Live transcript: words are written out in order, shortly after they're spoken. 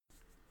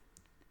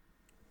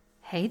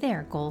Hey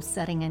there, goal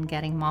setting and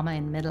getting mama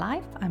in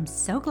midlife. I'm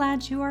so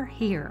glad you are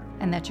here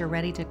and that you're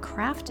ready to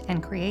craft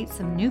and create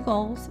some new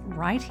goals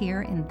right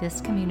here in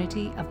this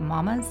community of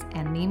mamas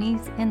and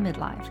mimis in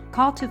midlife,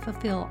 called to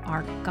fulfill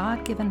our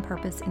God-given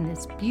purpose in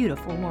this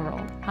beautiful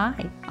world.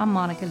 Hi, I'm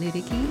Monica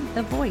Ludicky,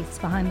 the voice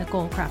behind the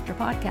Goal Crafter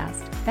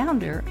podcast,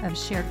 founder of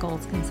Shared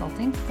Goals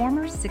Consulting,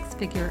 former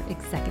six-figure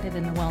executive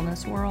in the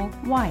wellness world,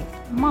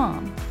 wife,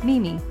 mom,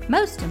 Mimi,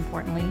 most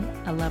importantly,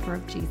 a lover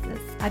of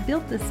Jesus. I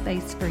built this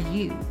space for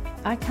you.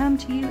 I come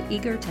to you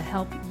eager to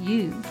help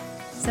you,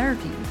 serve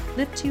you,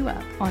 lift you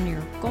up on your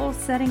goal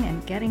setting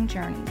and getting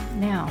journey.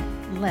 Now,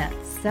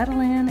 let's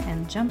settle in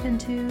and jump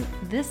into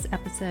this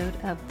episode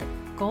of the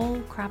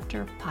Goal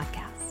Crafter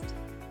podcast.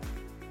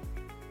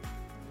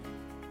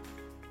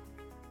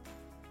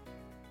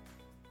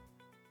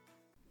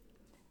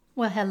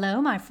 Well,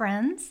 hello, my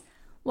friends.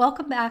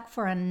 Welcome back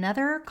for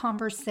another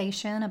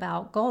conversation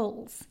about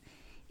goals.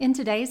 In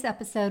today's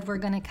episode, we're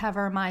going to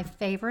cover my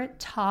favorite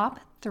top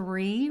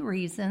 3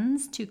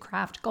 reasons to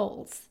craft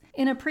goals.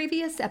 In a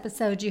previous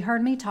episode, you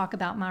heard me talk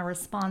about my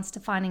response to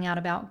finding out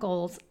about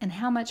goals and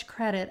how much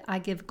credit I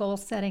give goal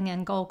setting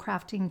and goal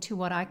crafting to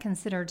what I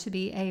consider to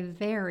be a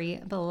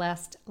very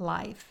blessed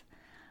life.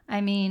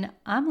 I mean,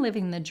 I'm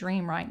living the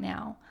dream right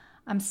now.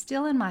 I'm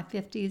still in my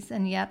 50s,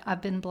 and yet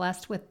I've been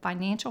blessed with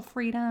financial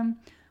freedom,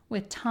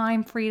 with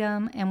time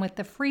freedom, and with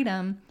the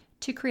freedom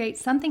to create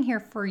something here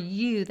for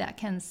you that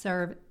can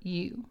serve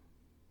you.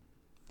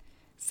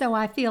 So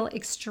I feel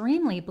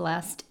extremely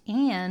blessed,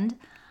 and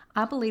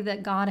I believe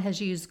that God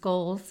has used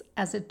goals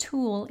as a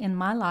tool in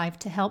my life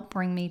to help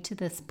bring me to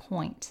this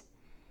point.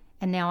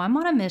 And now I'm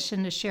on a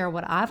mission to share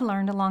what I've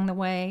learned along the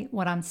way,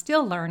 what I'm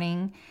still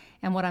learning,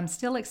 and what I'm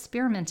still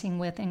experimenting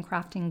with in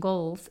crafting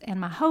goals. And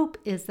my hope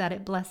is that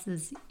it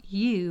blesses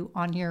you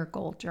on your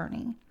goal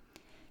journey.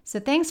 So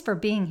thanks for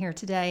being here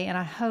today, and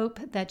I hope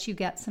that you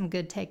get some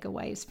good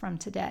takeaways from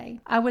today.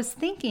 I was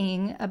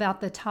thinking about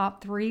the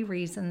top 3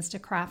 reasons to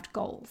craft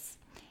goals,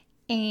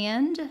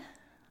 and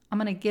I'm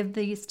going to give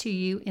these to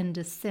you in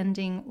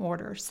descending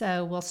order.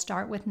 So we'll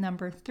start with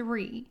number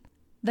 3.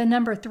 The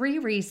number 3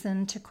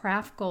 reason to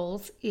craft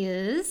goals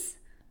is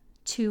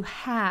to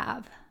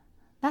have.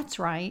 That's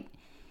right.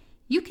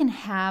 You can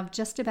have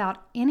just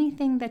about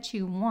anything that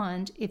you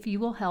want if you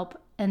will help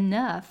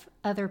enough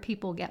other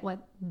people get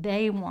what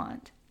they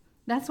want.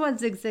 That's what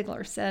Zig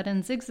Ziglar said,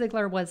 and Zig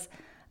Ziglar was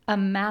a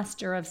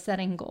master of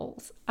setting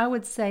goals. I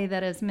would say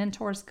that as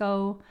mentors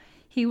go,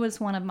 he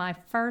was one of my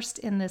first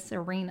in this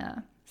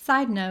arena.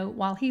 Side note,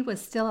 while he was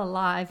still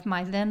alive,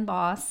 my then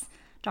boss,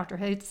 Dr.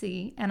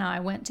 Hotze, and I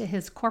went to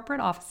his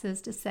corporate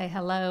offices to say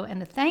hello and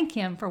to thank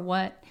him for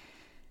what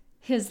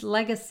his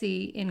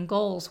legacy in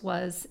goals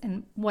was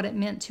and what it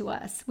meant to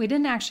us. We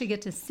didn't actually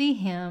get to see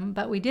him,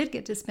 but we did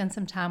get to spend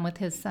some time with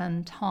his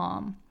son,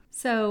 Tom.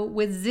 So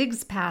with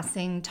Zig's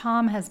passing,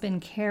 Tom has been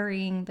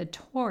carrying the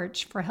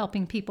torch for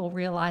helping people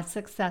realize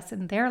success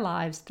in their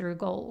lives through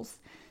goals.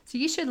 So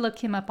you should look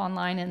him up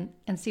online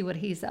and see what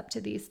he's up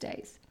to these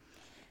days.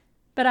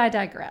 But I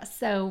digress.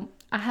 So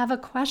I have a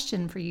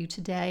question for you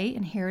today,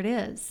 and here it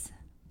is.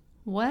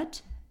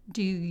 What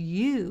do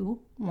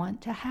you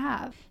want to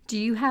have? Do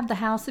you have the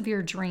house of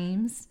your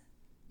dreams?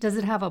 Does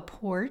it have a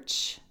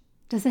porch?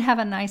 Does it have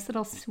a nice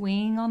little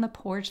swing on the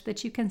porch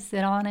that you can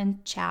sit on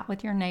and chat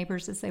with your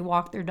neighbors as they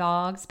walk their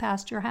dogs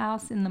past your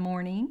house in the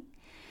morning?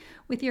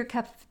 With your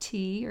cup of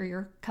tea or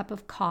your cup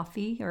of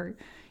coffee or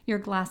your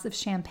glass of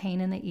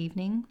champagne in the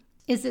evening?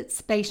 Is it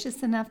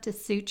spacious enough to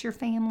suit your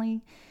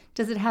family?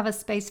 Does it have a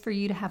space for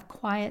you to have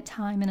quiet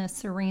time in a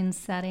serene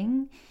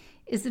setting?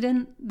 Is it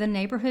in the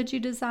neighborhood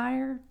you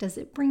desire? Does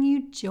it bring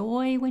you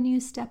joy when you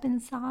step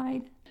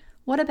inside?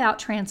 What about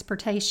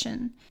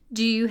transportation?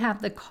 Do you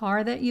have the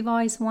car that you've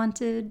always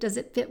wanted? Does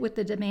it fit with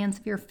the demands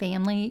of your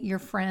family, your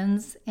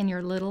friends, and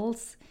your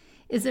littles?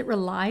 Is it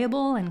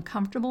reliable and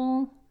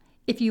comfortable?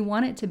 If you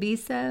want it to be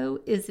so,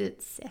 is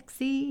it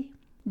sexy?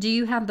 Do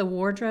you have the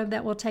wardrobe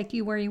that will take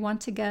you where you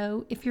want to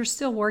go? If you're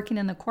still working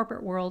in the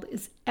corporate world,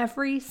 is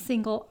every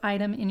single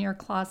item in your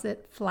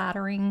closet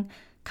flattering,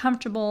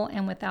 comfortable,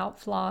 and without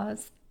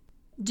flaws?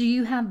 Do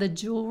you have the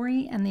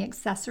jewelry and the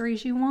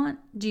accessories you want?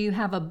 Do you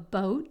have a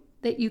boat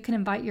that you can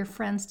invite your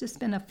friends to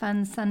spend a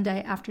fun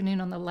Sunday afternoon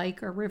on the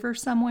lake or river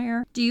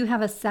somewhere? Do you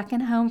have a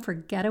second home for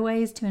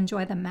getaways to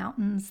enjoy the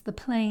mountains, the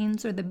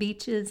plains, or the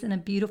beaches in a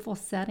beautiful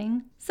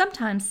setting?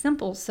 Sometimes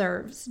simple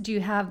serves. Do you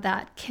have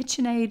that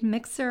KitchenAid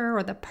mixer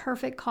or the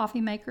perfect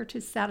coffee maker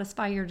to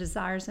satisfy your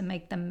desires and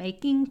make the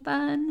making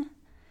fun?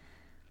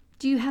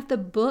 Do you have the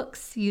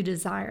books you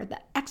desire,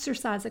 the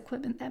exercise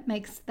equipment that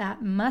makes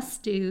that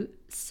must-do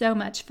so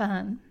much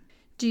fun?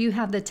 Do you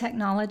have the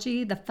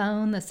technology, the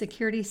phone, the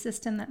security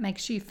system that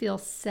makes you feel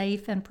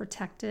safe and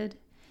protected?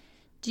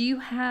 Do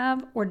you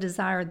have or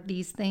desire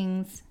these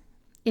things?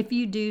 If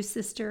you do,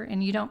 sister,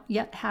 and you don't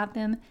yet have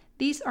them,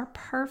 these are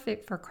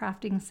perfect for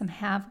crafting some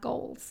have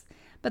goals.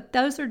 But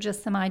those are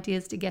just some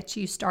ideas to get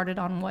you started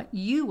on what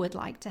you would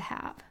like to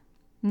have.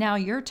 Now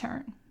your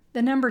turn.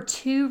 The number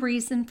 2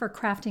 reason for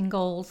crafting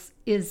goals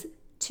is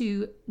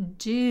to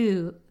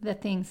do the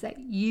things that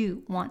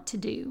you want to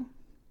do.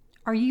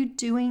 Are you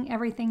doing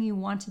everything you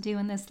want to do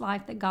in this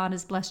life that God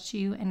has blessed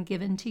you and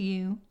given to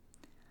you?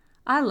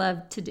 I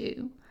love to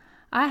do.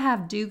 I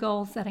have do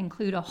goals that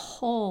include a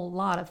whole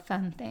lot of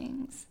fun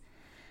things.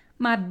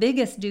 My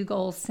biggest do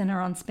goals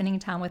center on spending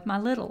time with my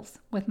littles,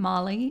 with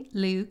Molly,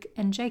 Luke,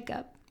 and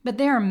Jacob. But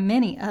there are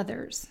many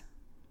others.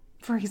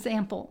 For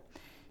example,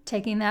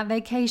 taking that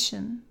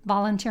vacation,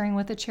 volunteering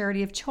with a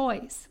charity of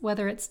choice,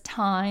 whether it's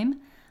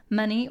time,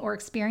 money, or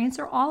experience,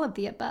 or all of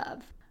the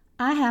above.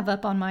 I have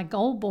up on my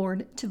goal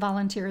board to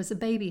volunteer as a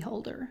baby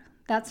holder.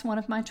 That's one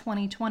of my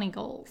 2020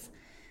 goals.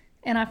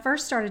 And I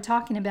first started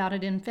talking about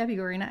it in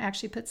February, and I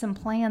actually put some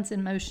plans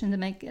in motion to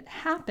make it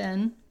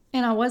happen.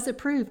 And I was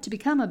approved to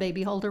become a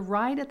baby holder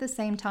right at the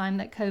same time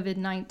that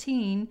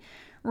COVID-19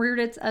 reared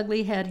its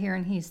ugly head here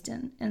in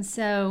Houston. And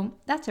so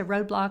that's a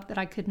roadblock that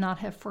I could not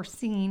have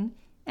foreseen,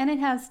 and it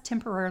has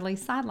temporarily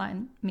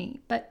sidelined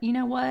me. But you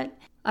know what?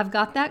 I've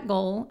got that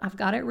goal, I've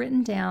got it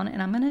written down,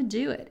 and I'm going to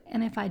do it.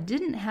 And if I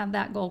didn't have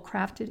that goal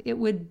crafted, it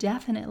would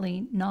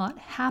definitely not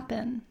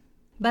happen.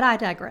 But I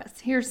digress.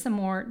 Here's some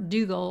more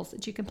do goals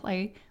that you can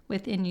play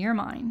with in your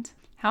mind.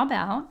 How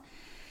about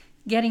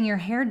getting your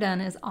hair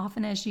done as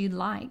often as you'd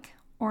like,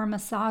 or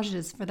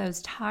massages for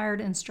those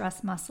tired and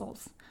stressed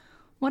muscles?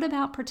 What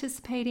about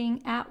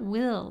participating at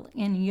will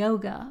in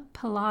yoga,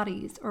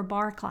 Pilates, or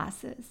bar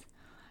classes?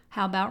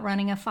 How about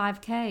running a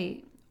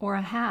 5K or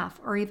a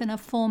half or even a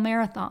full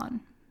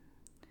marathon?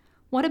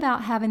 What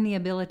about having the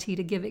ability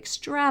to give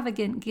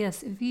extravagant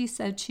gifts if you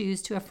so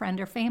choose to a friend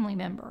or family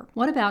member?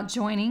 What about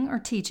joining or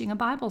teaching a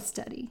Bible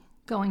study,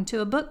 going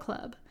to a book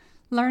club,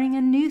 learning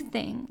a new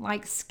thing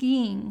like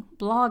skiing,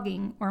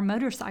 blogging, or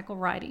motorcycle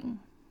riding?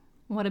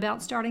 What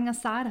about starting a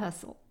side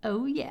hustle?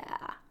 Oh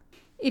yeah.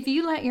 If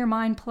you let your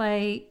mind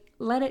play,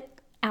 let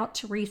it out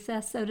to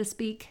recess, so to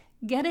speak,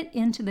 get it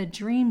into the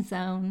dream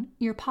zone,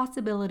 your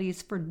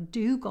possibilities for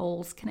do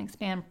goals can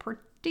expand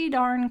pretty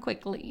darn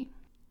quickly.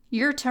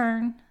 Your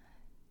turn.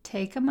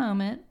 Take a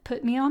moment,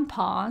 put me on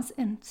pause,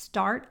 and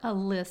start a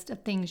list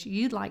of things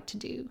you'd like to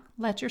do.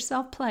 Let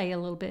yourself play a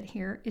little bit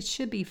here. It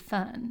should be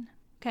fun.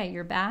 Okay,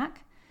 you're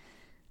back.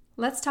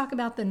 Let's talk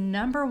about the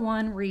number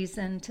one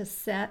reason to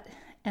set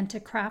and to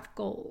craft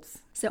goals.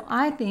 So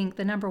I think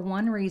the number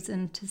one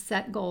reason to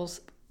set goals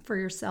for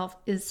yourself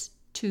is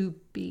to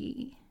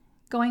be.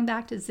 Going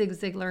back to Zig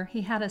Ziglar,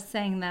 he had us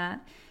saying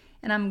that,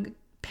 and I'm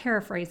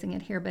paraphrasing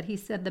it here, but he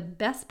said the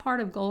best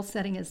part of goal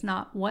setting is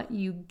not what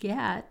you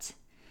get,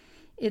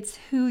 it's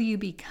who you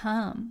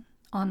become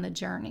on the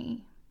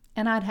journey.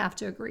 And I'd have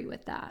to agree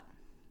with that.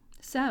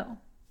 So,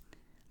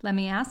 let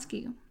me ask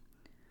you,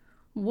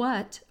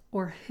 what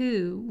or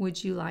who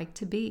would you like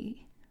to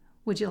be?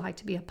 Would you like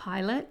to be a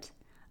pilot,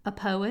 a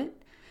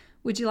poet?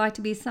 Would you like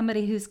to be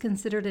somebody who's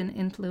considered an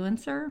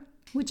influencer?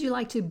 Would you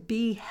like to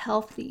be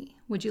healthy?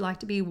 Would you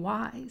like to be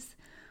wise?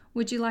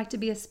 Would you like to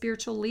be a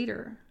spiritual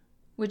leader?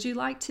 Would you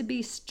like to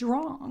be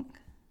strong?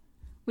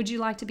 Would you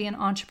like to be an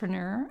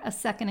entrepreneur, a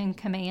second in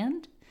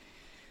command?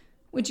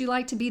 Would you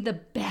like to be the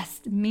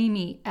best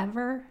Mimi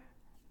ever?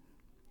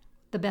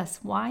 The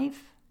best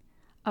wife?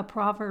 A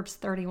Proverbs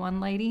 31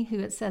 lady who,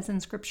 it says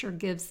in Scripture,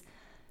 gives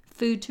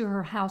food to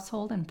her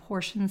household and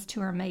portions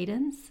to her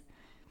maidens?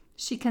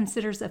 She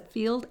considers a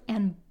field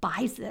and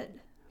buys it.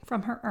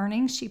 From her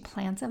earnings, she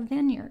plants a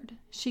vineyard.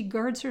 She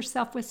girds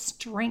herself with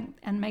strength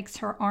and makes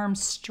her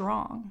arms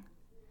strong.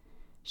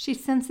 She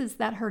senses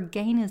that her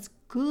gain is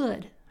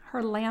good.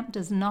 Her lamp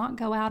does not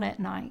go out at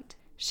night.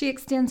 She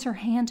extends her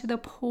hand to the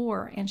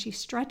poor, and she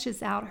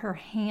stretches out her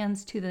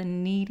hands to the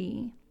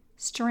needy.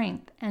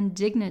 Strength and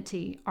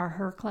dignity are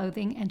her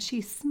clothing, and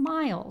she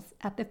smiles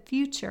at the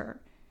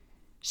future.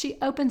 She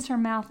opens her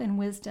mouth in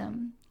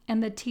wisdom,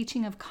 and the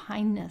teaching of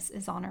kindness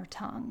is on her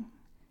tongue.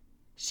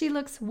 She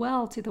looks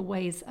well to the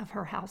ways of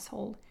her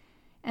household,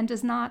 and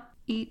does not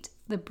eat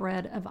the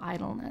bread of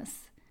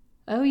idleness.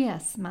 Oh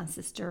yes, my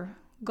sister,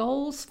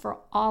 goals for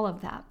all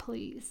of that,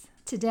 please.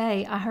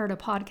 Today, I heard a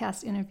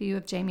podcast interview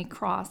of Jamie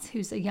Cross,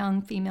 who's a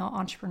young female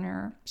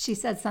entrepreneur. She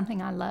said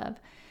something I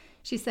love.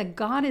 She said,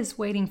 God is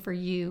waiting for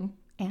you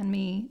and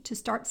me to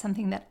start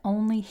something that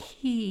only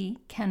He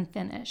can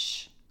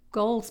finish.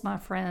 Goals, my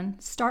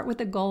friend. Start with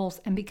the goals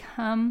and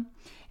become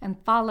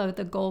and follow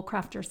the Goal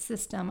Crafter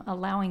system,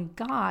 allowing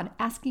God,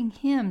 asking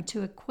Him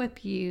to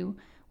equip you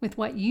with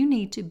what you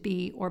need to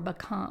be or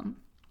become.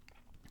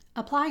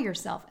 Apply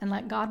yourself and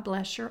let God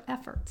bless your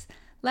efforts.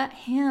 Let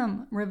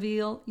Him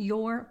reveal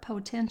your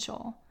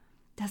potential.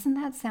 Doesn't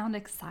that sound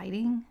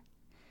exciting?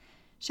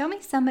 Show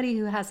me somebody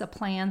who has a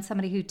plan,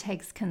 somebody who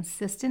takes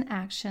consistent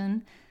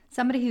action,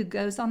 somebody who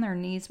goes on their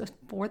knees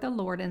before the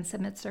Lord and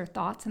submits their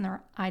thoughts and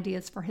their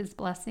ideas for His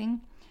blessing.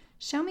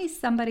 Show me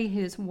somebody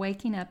who's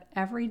waking up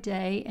every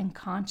day and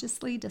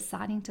consciously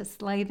deciding to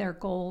slay their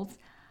goals.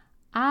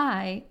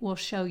 I will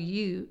show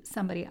you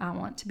somebody I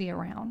want to be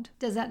around.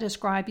 Does that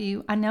describe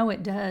you? I know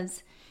it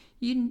does.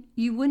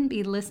 You wouldn't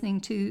be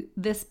listening to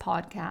this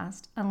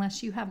podcast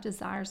unless you have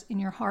desires in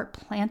your heart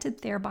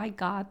planted there by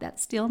God that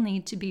still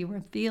need to be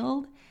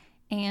revealed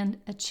and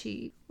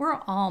achieve. We're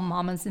all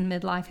mamas in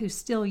midlife who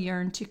still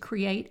yearn to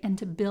create and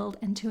to build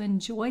and to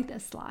enjoy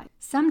this life.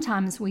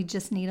 Sometimes we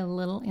just need a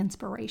little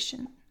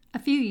inspiration. A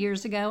few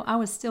years ago, I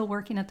was still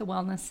working at the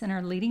Wellness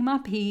Center, leading my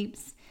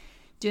peeps,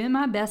 doing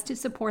my best to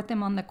support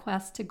them on the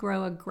quest to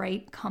grow a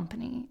great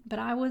company, but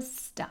I was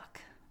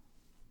stuck.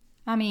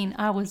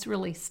 I was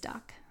really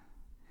stuck.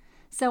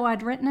 So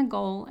I'd written a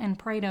goal and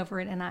prayed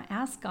over it, and I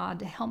asked God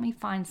to help me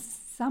find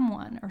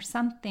someone or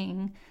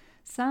something,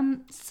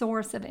 some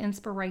source of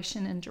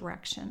inspiration and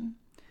direction.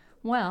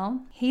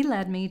 Well, He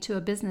led me to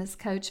a business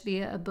coach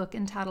via a book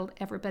entitled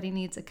Everybody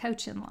Needs a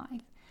Coach in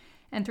Life.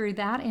 And through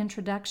that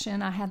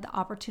introduction, I had the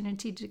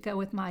opportunity to go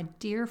with my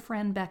dear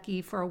friend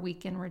Becky for a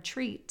weekend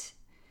retreat.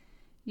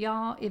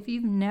 Y'all, if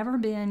you've never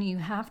been, you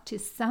have to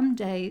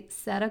someday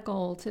set a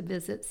goal to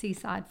visit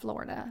Seaside,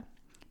 Florida.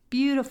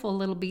 Beautiful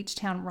little beach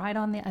town right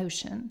on the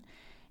ocean.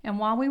 And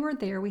while we were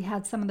there, we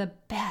had some of the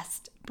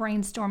best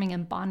brainstorming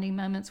and bonding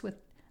moments with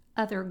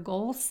other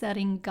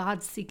goal-setting,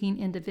 God-seeking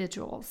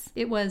individuals.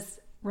 It was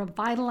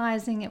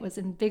revitalizing, it was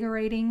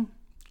invigorating,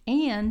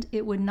 and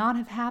it would not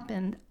have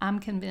happened, I'm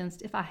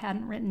convinced, if I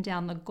hadn't written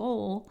down the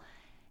goal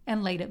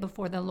and laid it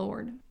before the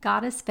Lord.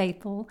 God is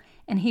faithful,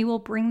 and He will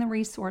bring the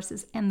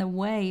resources and the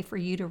way for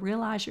you to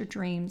realize your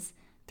dreams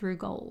through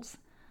goals.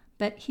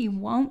 But He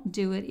won't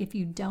do it if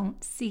you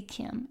don't seek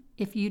Him,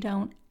 if you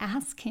don't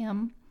ask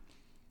Him,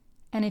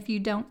 and if you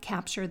don't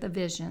capture the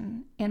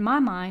vision. In my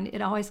mind,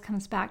 it always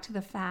comes back to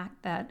the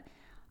fact that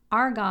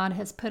our God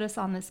has put us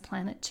on this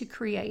planet to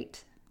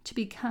create, to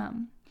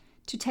become,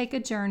 to take a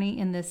journey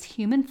in this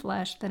human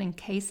flesh that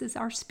encases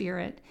our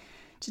spirit,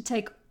 to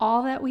take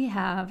all that we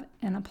have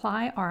and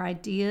apply our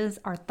ideas,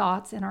 our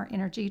thoughts, and our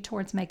energy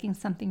towards making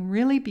something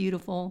really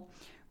beautiful,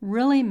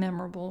 really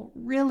memorable,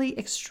 really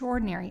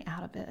extraordinary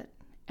out of it.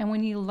 And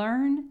when you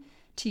learn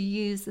to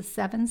use the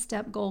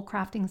 7-step goal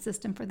crafting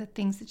system for the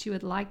things that you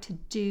would like to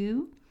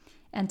do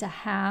and to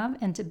have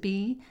and to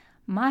be,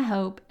 my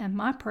hope and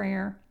my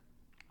prayer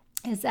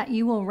is that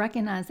you will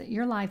recognize that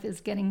your life is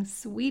getting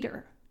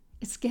sweeter.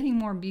 It's getting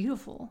more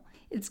beautiful.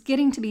 It's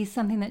getting to be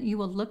something that you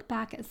will look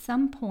back at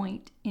some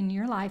point in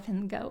your life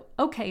and go,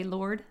 okay,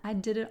 Lord, I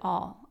did it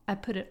all. I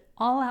put it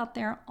all out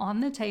there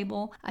on the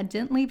table. I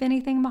didn't leave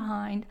anything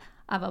behind.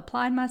 I've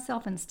applied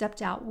myself and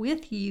stepped out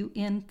with you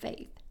in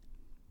faith.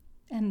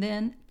 And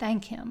then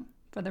thank Him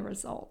for the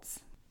results.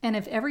 And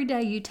if every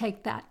day you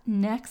take that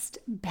next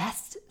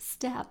best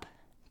step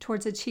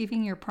towards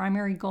achieving your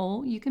primary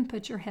goal, you can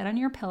put your head on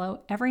your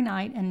pillow every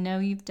night and know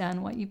you've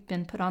done what you've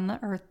been put on the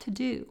earth to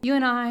do. You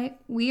and I,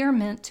 we are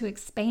meant to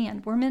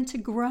expand. We're meant to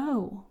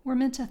grow. We're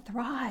meant to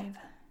thrive.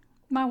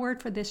 My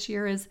word for this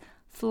year is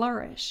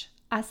flourish.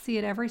 I see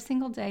it every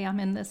single day I'm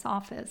in this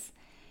office,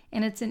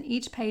 and it's in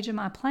each page of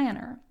my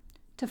planner.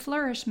 To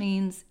flourish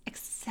means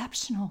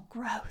exceptional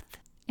growth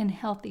in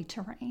healthy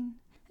terrain.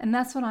 And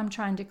that's what I'm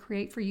trying to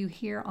create for you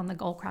here on the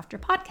Goal Crafter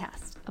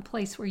podcast, a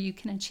place where you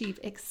can achieve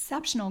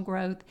exceptional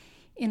growth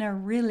in a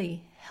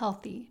really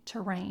healthy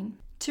terrain.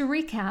 To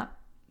recap,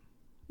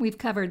 we've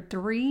covered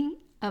 3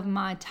 of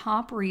my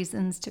top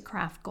reasons to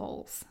craft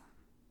goals.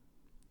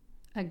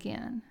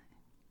 Again,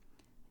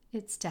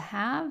 it's to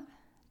have,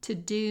 to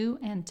do,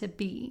 and to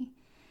be.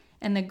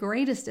 And the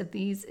greatest of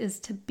these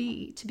is to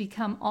be, to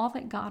become all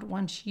that God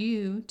wants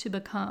you to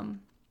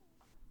become.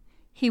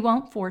 He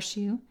won't force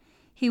you.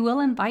 He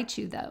will invite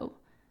you, though.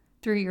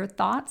 Through your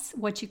thoughts,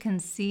 what you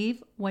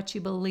conceive, what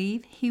you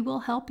believe, He will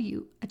help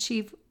you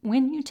achieve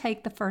when you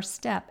take the first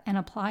step and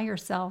apply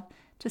yourself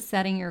to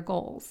setting your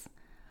goals.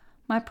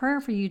 My prayer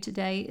for you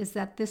today is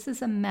that this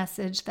is a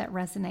message that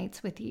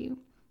resonates with you,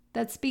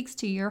 that speaks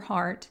to your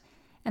heart,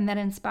 and that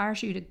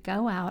inspires you to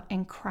go out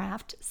and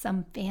craft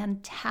some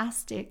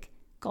fantastic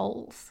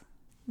goals.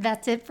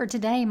 That's it for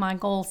today, my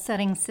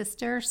goal-setting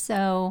sister.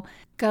 So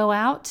go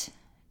out,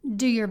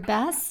 do your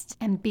best,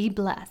 and be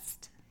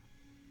blessed.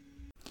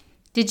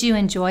 Did you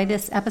enjoy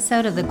this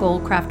episode of the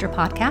Goal Crafter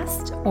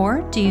podcast?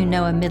 Or do you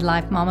know a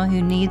midlife mama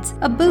who needs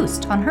a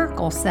boost on her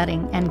goal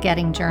setting and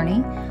getting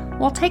journey?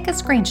 Well, take a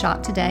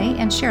screenshot today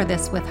and share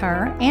this with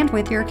her and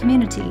with your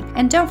community.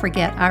 And don't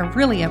forget, I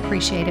really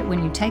appreciate it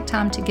when you take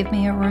time to give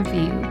me a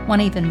review.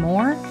 Want even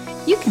more?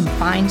 You can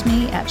find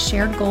me at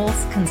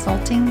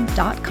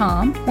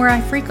sharedgoalsconsulting.com, where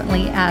I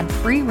frequently add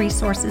free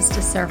resources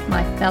to serve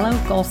my fellow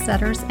goal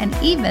setters and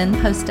even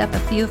post up a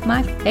few of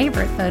my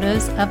favorite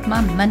photos of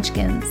my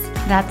munchkins.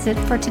 That's it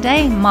for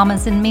today,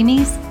 mamas and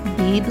mimis.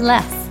 Be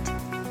blessed.